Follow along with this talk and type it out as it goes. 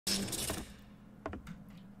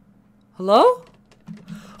Hello?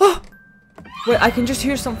 Oh! Wait, I can just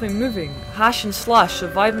hear something moving. Hash and slash,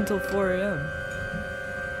 survive until 4 AM.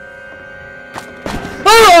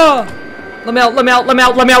 Ah! Let me out, let me out, let me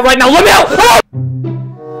out, let me out right now, let me out! Ah!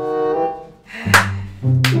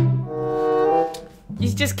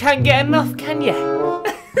 You just can't get enough, can you?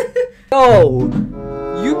 Yo,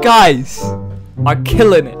 you guys are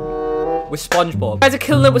killing it with SpongeBob. You guys are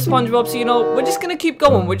killing it with SpongeBob, so you know, we're just gonna keep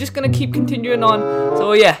going. We're just gonna keep continuing on.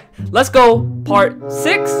 So yeah, let's go. Part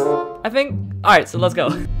 6, I think. Alright, so let's go.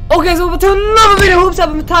 Okay, so welcome to another video. Hope you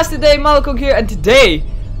have a fantastic day. Malikong here, and today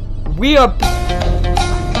we are...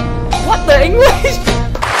 What the English?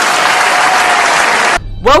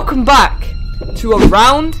 Welcome back to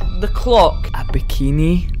Around the Clock at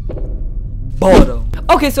Bikini Bottom.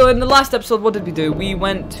 Okay, so in the last episode, what did we do? We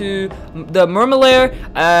went to the Mermalair,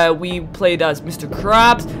 we played as Mr.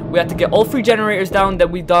 Krabs, we had to get all 3 generators down,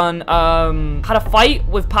 then we done, had a fight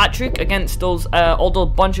with Patrick against those, all those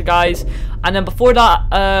bunch of guys, and then before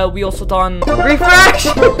that, we also done... Refresh!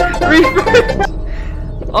 Refresh!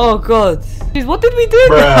 Oh god. Jeez, what did we do?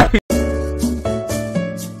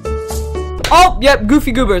 Oh, yep,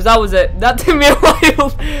 Goofy Goobers, that was it. That took me a while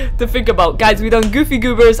to think about. Guys, we done Goofy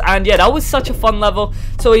Goobers, and yeah, that was such a fun level.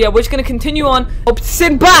 So yeah, we're just gonna continue on. Hope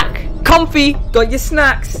sit back, comfy, got your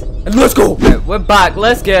snacks, and let's go. Right, we're back,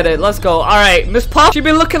 let's get it, let's go. Alright, Miss Pop, she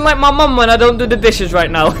be looking like my mum when I don't do the dishes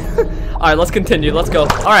right now. Alright, let's continue, let's go.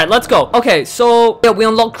 Alright, let's go. Okay, so yeah, we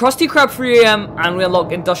unlocked Krusty Krab 3 AM and we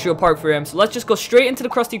unlocked Industrial Park 3 AM. So let's just go straight into the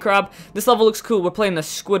Krusty Krab. This level looks cool. We're playing the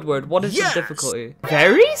Squidward. What is the difficulty?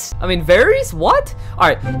 Varies? I mean, varies? What?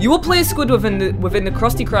 Alright, you will play a squid within the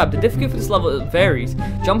Krusty Krab. The difficulty for this level varies.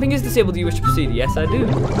 Jumping is disabled. Do you wish to proceed? Yes, I do.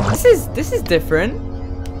 This is different.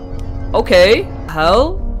 Okay.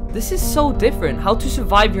 Hell, this is so different. How to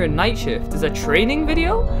survive your night shift. Is a training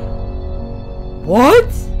video? What?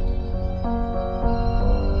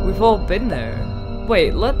 We've all been there.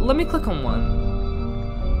 Wait, let me click on one.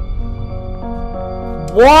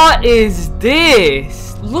 What is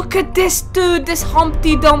this? Look at this dude, this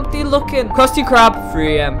Humpty Dumpty looking. Krusty Krab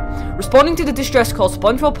 3 AM. Responding to the distress call,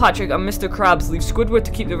 SpongeBob, Patrick, and Mr. Krabs leave Squidward to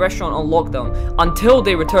keep the restaurant on lockdown until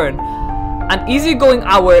they return. An easygoing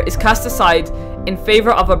hour is cast aside in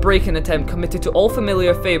favor of a break-in attempt committed to all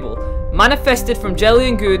familiar fable. Manifested from jelly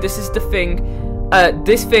and goo, this is the thing.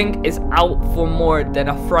 This thing is out for more than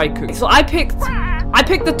a fry cook. So I picked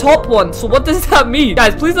the top one. So what does that mean?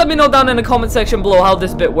 Guys, please let me know down in the comment section below how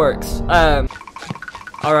this bit works.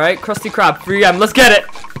 Alright, Krusty Krab 3 AM. Let's get it.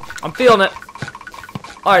 I'm feeling it.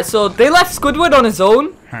 Alright, so they left Squidward on his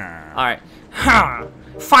own. Alright.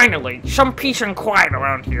 Finally, some peace and quiet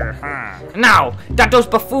around here. Now that those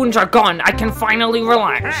buffoons are gone, I can finally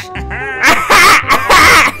relax.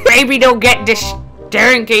 Maybe they'll get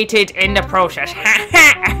distingated in the process.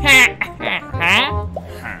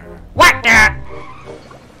 What the?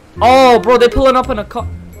 Oh, bro, they're pulling up in a car.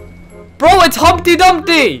 Bro, it's Humpty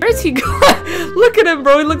Dumpty. Where's he going? Look at him,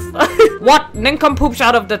 bro. He looks like... What nincompoops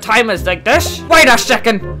out of the timers like this? Wait a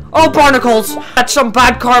second. Oh, barnacles. That's some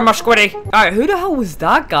bad karma, Squiddy. Alright, who the hell was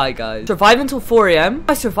that guy, guys? Survive until 4 AM?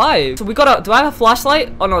 I survived. So we got a... Do I have a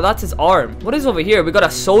flashlight? Oh, no, that's his arm. What is over here? We got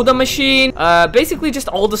a soda machine. Basically just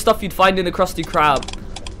all the stuff you'd find in the Krusty Krab.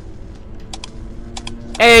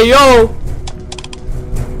 Hey, yo.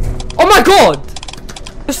 Oh, my God.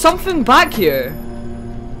 There's something back here.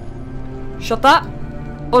 Shut that.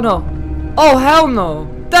 Oh no. Oh hell no.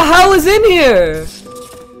 The hell is in here?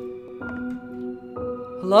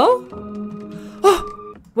 Hello?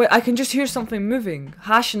 Oh! Wait, I can just hear something moving.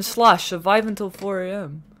 Hash and slash, survive until 4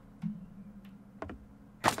 AM.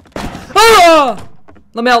 Ah!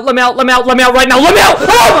 Let me out, let me out, let me out, let me out right now, let me out!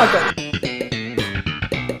 Oh my god!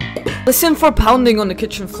 Listen for pounding on the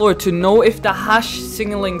kitchen floor to know if the hash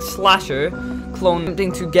singling slasher clone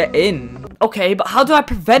attempting to get in. Okay, but how do I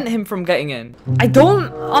prevent him from getting in? I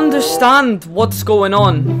don't understand what's going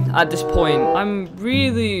on at this point. I'm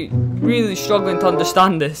really, really struggling to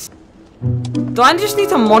understand this. Do I just need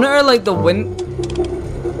to monitor, like, the wind?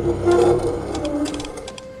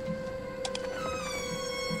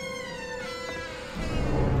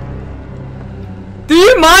 Do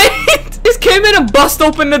you mind? Just came in and bust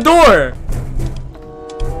open the door.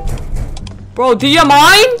 Bro, do you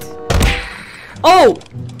mind? Oh!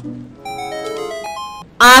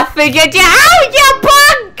 I figured you out, you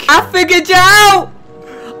punk! I figured you out!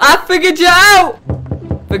 I figured you out!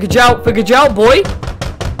 Figured you out, boy.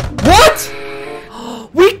 What?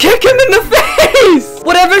 We kick him in the face!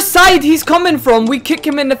 Whatever side he's coming from, we kick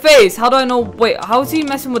him in the face. How do I know? Wait, how is he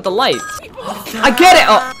messing with the lights? I get it!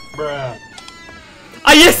 Oh. Bruh.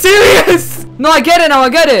 Are you serious? No, I get it now, I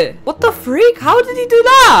get it. What the freak? How did he do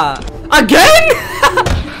that? Again?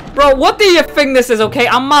 Bro, what do you think this is, okay?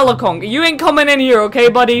 I'm Malikong. You ain't coming in here, okay,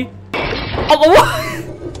 buddy? Oh, what?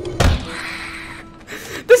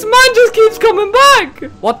 This man just keeps coming back.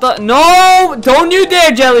 What the? No, don't you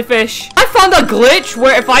dare, jellyfish. I found a glitch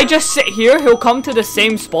where if I just sit here, he'll come to the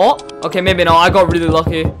same spot. Okay, maybe not. I got really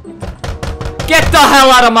lucky. Get the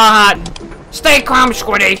hell out of my hat. Stay calm,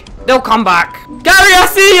 Squiddy. They'll come back. Gary, I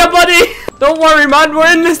see you, buddy. Don't worry, man. We're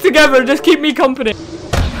in this together. Just keep me company.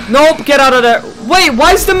 Nope, get out of there. Wait,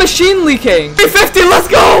 why is the machine leaking? 350, let's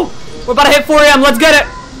go. We're about to hit 4 AM. Let's get it.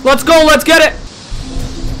 Let's go, let's get it.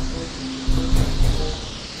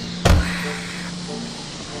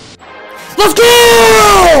 Let's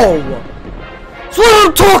go! That's what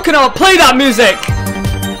I'm talking about. Play that music.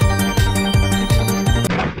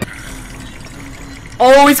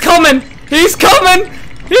 Oh, he's coming. He's coming.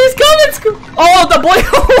 He's coming. Oh, the boy.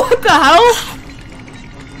 What the hell?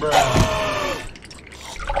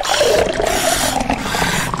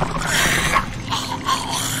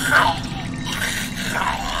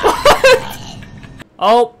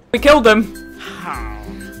 Oh, we killed him.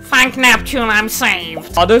 Thank Neptune, I'm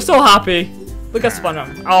saved. Oh, they're so happy. Look at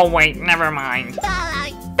SpongeBob. Oh wait, never mind.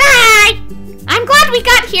 Bye! I'm glad we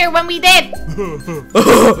got here when we did.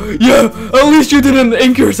 Yeah, at least you didn't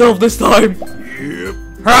ink yourself this time. Yep.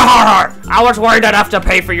 I was worried I'd have to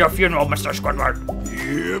pay for your funeral, Mr. Squidward.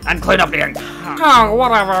 Yep. And clean up the ink. Oh,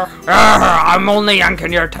 whatever. I'm only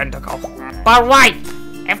yanking your tentacle. But wait,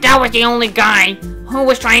 if that was the only guy who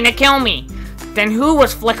was trying to kill me, then who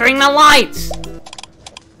was flickering the lights?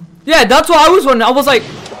 Yeah, that's what I was wondering. I was like,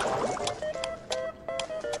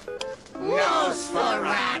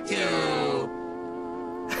 Nosferatu.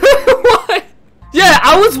 what? Yeah,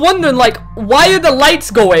 I was wondering, like, why are the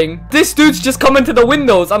lights going? This dude's just coming to the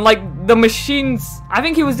windows and, like, the machines. I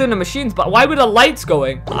think he was doing the machines, but why were the lights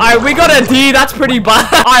going? Alright, we got a D. That's pretty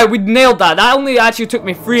bad. Alright, we nailed that. That only actually took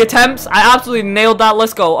me 3 attempts. I absolutely nailed that.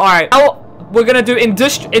 Let's go. Alright. Now, we're gonna do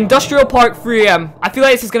Industrial Park 3 AM. I feel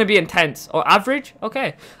like this is gonna be intense. Or average?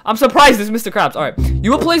 Okay. I'm surprised it's Mr. Krabs. Alright.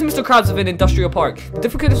 You will play as Mr. Krabs within Industrial Park. The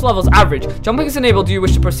difficulty level is average. Jumping is enabled. Do you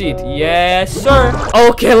wish to proceed? Yes, sir.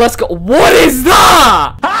 Okay, let's go. What is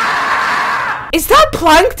that? Is that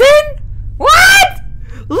plankton? What?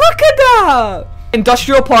 Look at that.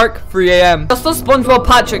 Industrial Park, 3 AM. Just as SpongeBob,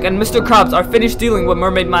 Patrick, and Mr. Krabs are finished dealing with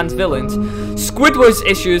Mermaid Man's villains, Squidward's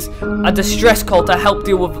issues a distress call to help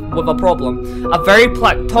deal with a problem. A very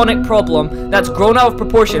platonic problem that's grown out of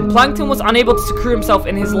proportion. Plankton was unable to secure himself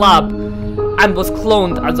in his lab and was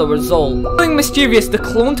cloned as a result. Feeling mischievous, the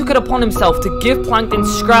clone took it upon himself to give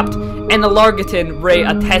Plankton's scrapped Enelargetin ray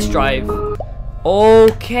a test drive.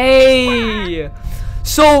 Okay.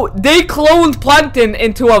 So, they cloned Plankton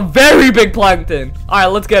into a very big Plankton. Alright,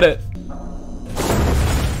 let's get it.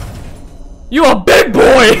 You a big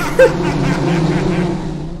boy!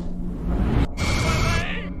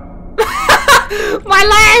 My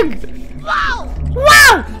leg! Wow!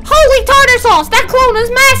 Wow! Holy tartar sauce! That clone is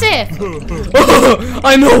massive!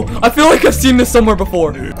 I know! I feel like I've seen this somewhere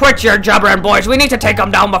before. Quit your jabbering, boys. We need to take him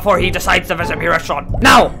down before he decides to visit me restaurant.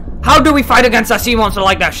 Now, how do we fight against a sea monster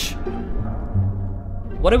like this?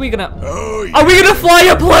 What are we gonna... Are we gonna fly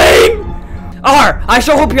a plane? I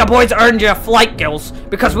sure hope your boys earned your flight gills,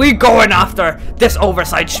 because we going after this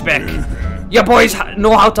oversized spick. You boys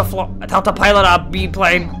know how to pilot a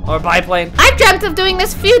biplane or biplane? I've dreamt of doing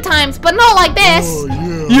this a few times, but not like this.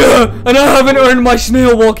 Yeah, and I haven't earned my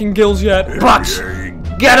snail walking gills yet. But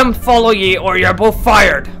get him follow ye or you're both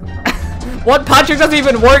fired. What? Patrick doesn't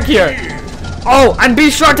even work here. Oh, and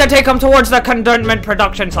be sure to take him towards the condensement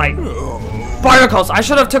production site. Barnacles, I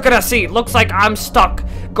should have taken a seat. Looks like I'm stuck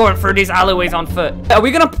going through these alleyways on foot. Are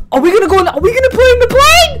we gonna play in the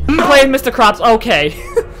plane? Playing Mr. Krabs, okay.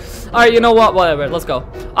 Alright, you know what? Whatever, let's go.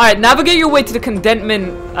 Alright, navigate your way to the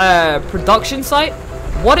condensement production site.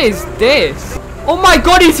 What is this? Oh my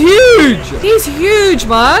god, he's huge! He's huge,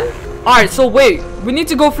 man! Alright, so wait, we need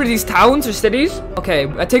to go through these towns or cities? Okay,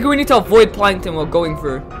 I take it we need to avoid plankton while going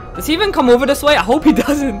through. Does he even come over this way? I hope he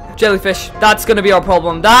doesn't. Jellyfish, that's gonna be our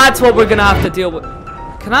problem. That's what we're gonna have to deal with.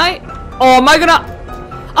 Can I? Oh, I'm gonna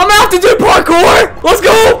have to do parkour! Let's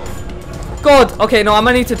go! God, okay, no, I'm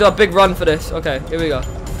gonna need to do a big run for this. Okay, here we go.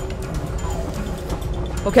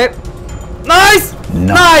 Okay. Nice!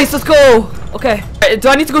 Nice, let's go! Okay. Do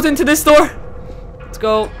I need to go into this store? Let's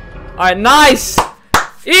go. Alright, nice!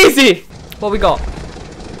 Easy! What we got?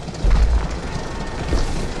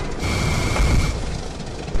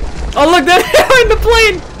 Oh look, they're in the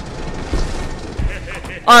plane!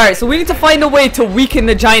 Alright, so we need to find a way to weaken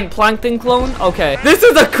the giant plankton clone. Okay. This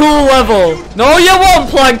is a cool level. No, you won't,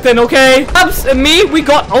 plankton, okay? Abs and me, we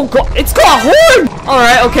got... Oh, God. It's got a horn.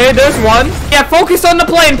 Alright, okay. There's one. Yeah, focus on the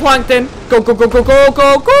plane, plankton. Go, go, go, go, go,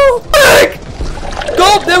 go, go.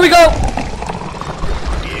 Go. There we go.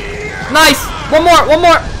 Nice. One more, one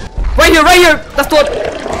more. Right here, right here. That's the one.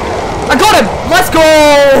 I got him. Let's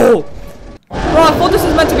go. Bro, I thought this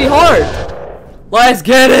was meant to be hard. Let's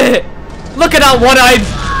get it. Look at that one-eyed.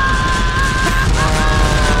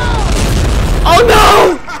 Oh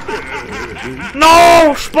no!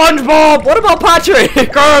 No, SpongeBob! What about Patrick?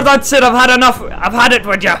 Girl, that's it. I've had enough. I've had it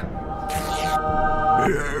with you.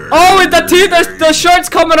 Oh, with the teeth, the shirt's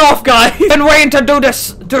coming off, guys. Been waiting to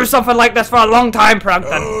do something like this for a long time,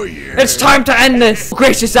 Plankton. Oh, yeah. It's time to end this.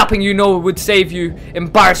 Gracious zapping, you know, would save you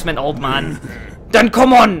embarrassment, old man. Then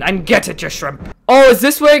come on and get it, you shrimp. Oh, is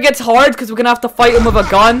this where it gets hard? Because we're gonna have to fight him with a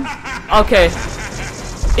gun? Okay.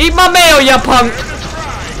 Eat my mayo, you punk.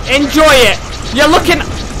 Enjoy it. You're looking...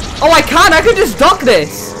 Oh, I can just duck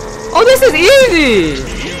this. Oh, this is easy.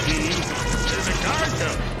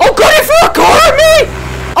 Oh, God, he threw a car at me.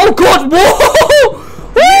 Oh, God, whoa.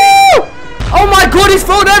 Woo! Oh, my God, he's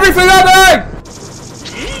thrown everything at me.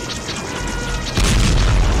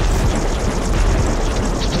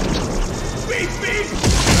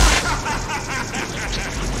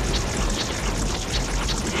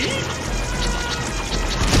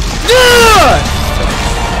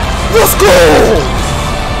 Let's go!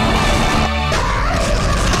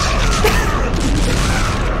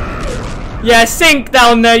 Yeah, sink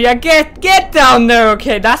down there. Yeah, get down there.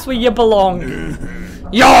 Okay, that's where you belong.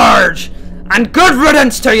 Yarge! And good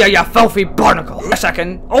riddance to you, you filthy barnacle. A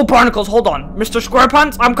second. Oh, barnacles, hold on. Mr.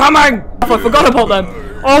 Squarepants, I'm coming! I forgot about them.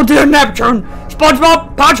 Oh, dear Neptune!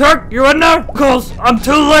 SpongeBob, Patrick, you in there? Cause I'm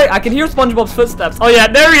too late. I can hear SpongeBob's footsteps. Oh yeah,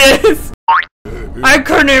 there he is. I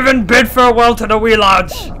couldn't even bid farewell to the wee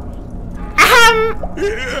lads.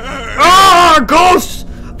 Ah, ghosts!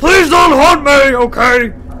 Please don't haunt me,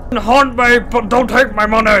 okay? Haunt me, but don't take my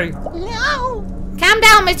money. No. Calm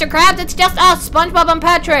down, Mr. Krabs. It's just us, SpongeBob and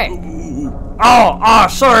Patrick. Oh,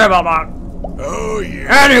 sorry about that. Oh,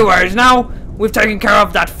 yeah. Anyways, now we've taken care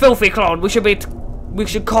of that filthy clone. We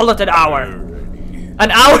should call it an hour. An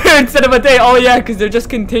hour instead of a day. Oh yeah, because they're just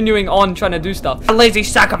continuing on trying to do stuff. A lazy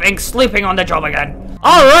sack of ink sleeping on the job again.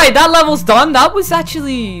 Alright, that level's done. That was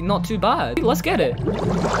actually not too bad. Let's get it.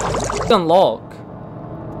 Unlock.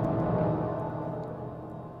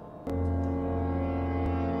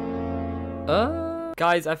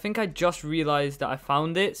 Guys, I think I just realized that I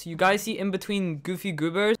found it. So you guys see in between Goofy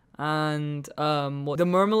Goobers and the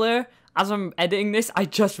Murmelair. As I'm editing this, I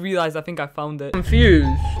just realized I think I found it. Confused.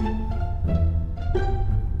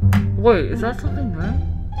 Wait, is that something there?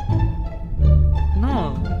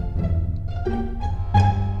 No.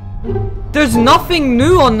 There's nothing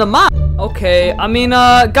new on the map. Okay, I mean,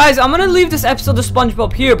 guys, I'm gonna leave this episode of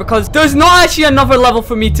SpongeBob here because there's not actually another level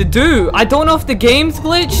for me to do. I don't know if the game's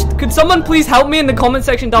glitched. Could someone please help me in the comment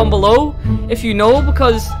section down below if you know,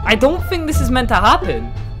 because I don't think this is meant to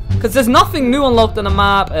happen. Because there's nothing new unlocked on the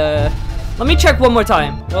map. Let me check one more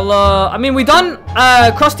time. Well, I mean, we done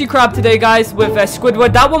Krusty Krab today, guys, with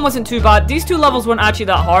Squidward. That one wasn't too bad. These two levels weren't actually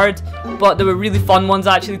that hard, but they were really fun ones,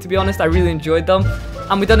 actually, to be honest. I really enjoyed them.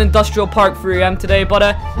 And we done Industrial Park 3M today.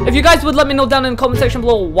 But if you guys would let me know down in the comment section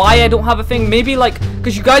below why I don't have a thing. Maybe, like,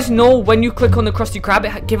 because you guys know when you click on the Krusty Krab,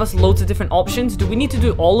 it gave us loads of different options. Do we need to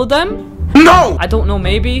do all of them? No! I don't know,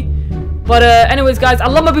 maybe. But anyways, guys, I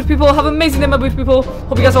love my beautiful people. Have an amazing day, my beautiful people.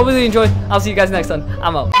 Hope you guys all really enjoy. I'll see you guys next time.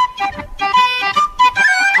 I'm out.